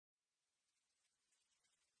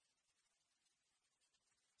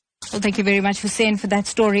Well, thank you very much, Hussein, for that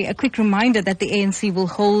story. A quick reminder that the ANC will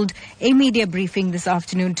hold a media briefing this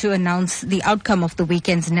afternoon to announce the outcome of the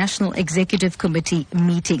weekend's National Executive Committee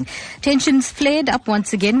meeting. Tensions flared up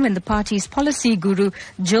once again when the party's policy guru,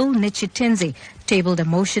 Joel Netshitenzhe, tabled a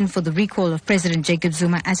motion for the recall of President Jacob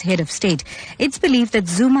Zuma as head of state. It's believed that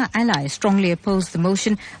Zuma allies strongly opposed the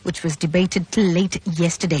motion, which was debated till late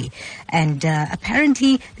yesterday. And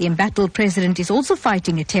apparently, the embattled president is also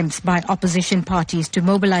fighting attempts by opposition parties to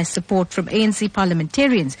mobilize support from ANC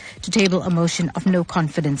parliamentarians to table a motion of no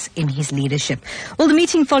confidence in his leadership. Well, the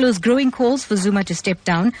meeting follows growing calls for Zuma to step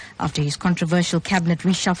down after his controversial cabinet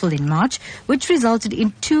reshuffle in March, which resulted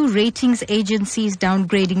in 2 ratings agencies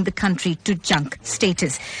downgrading the country to junk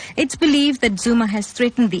status. It's believed that Zuma has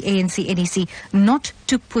threatened the ANC-NEC not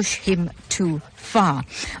to push him too far.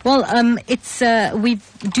 Well, we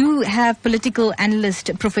do have political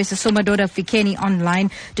analyst Professor Somadoda Fikeni online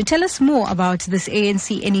to tell us more about this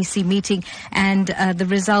ANC-NEC meeting and the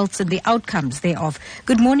results and the outcomes thereof.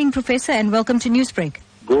 Good morning, Professor, and welcome to Newsbreak.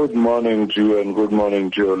 Good morning to you and good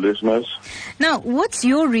morning to your listeners. Now, what's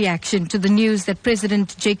your reaction to the news that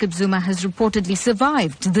President Jacob Zuma has reportedly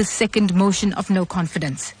survived this second motion of no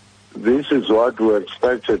confidence? This is what we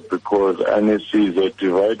expected because NEC is a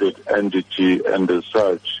divided entity, and as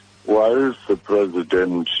such, whilst the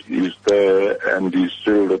president is there and is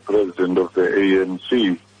still the president of the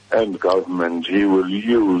ANC and government, he will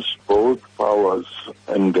use both powers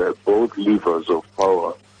and both levers of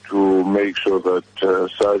power to make sure that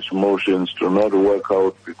such motions do not work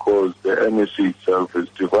out because the NEC itself is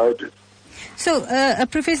divided. So,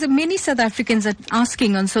 Professor, many South Africans are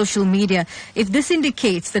asking on social media if this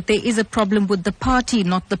indicates that there is a problem with the party,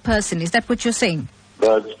 not the person. Is that what you're saying?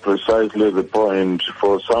 That's precisely the point.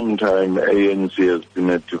 For some time, ANC has been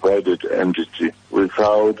a divided entity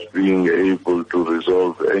without being able to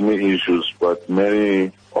resolve any issues, but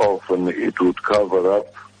many often it would cover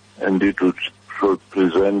up and it would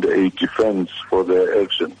present a defense for their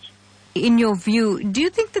actions. In your view, do you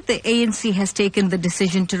think that the ANC has taken the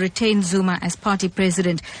decision to retain Zuma as party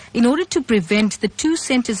president in order to prevent the 2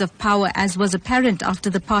 centers of power, as was apparent after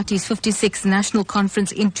the party's 56th National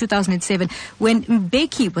Conference in 2007 when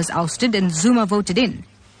Mbeki was ousted and Zuma voted in?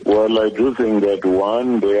 Well, I do think that,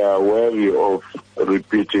 one, they are wary of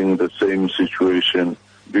repeating the same situation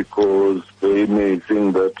because they may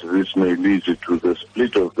think that this may lead to the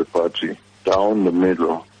split of the party down the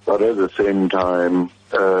middle, but at the same time,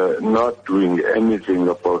 not doing anything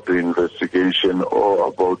about the investigation or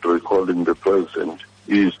about recalling the president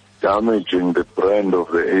is damaging the brand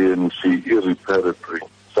of the ANC irreparably,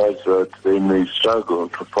 such that they may struggle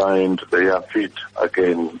to find their feet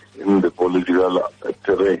again in the political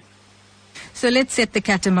terrain. So let's set the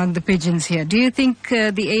cat among the pigeons here. Do you think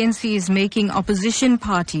the ANC is making opposition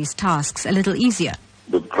parties' tasks a little easier?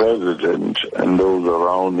 The president and those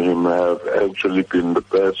around him have actually been the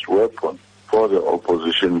best weapon for the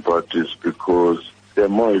opposition parties because they're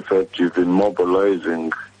more effective in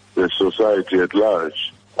mobilizing the society at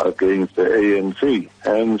large against the ANC.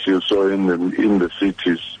 Hence, you saw in the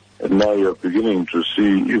cities, and now you're beginning to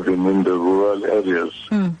see even in the rural areas,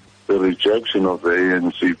 the rejection of the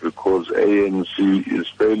ANC because ANC is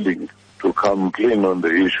failing to come clean on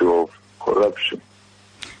the issue of corruption.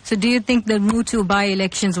 So do you think the Mutu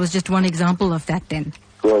by-elections was just one example of that then?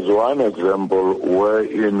 It was one example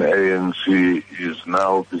wherein ANC is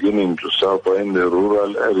now beginning to suffer in the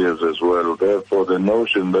rural areas as well. Therefore, the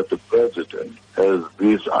notion that the president has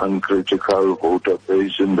this uncritical voter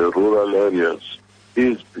base in the rural areas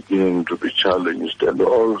is beginning to be challenged. And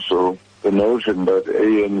also, the notion that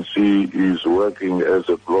ANC is working as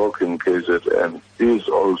a bloc in KZN is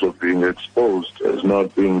also being exposed as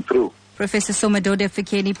not being true. Professor Somadoda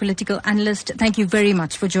Fikeni, political analyst, thank you very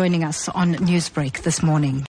much for joining us on Newsbreak this morning.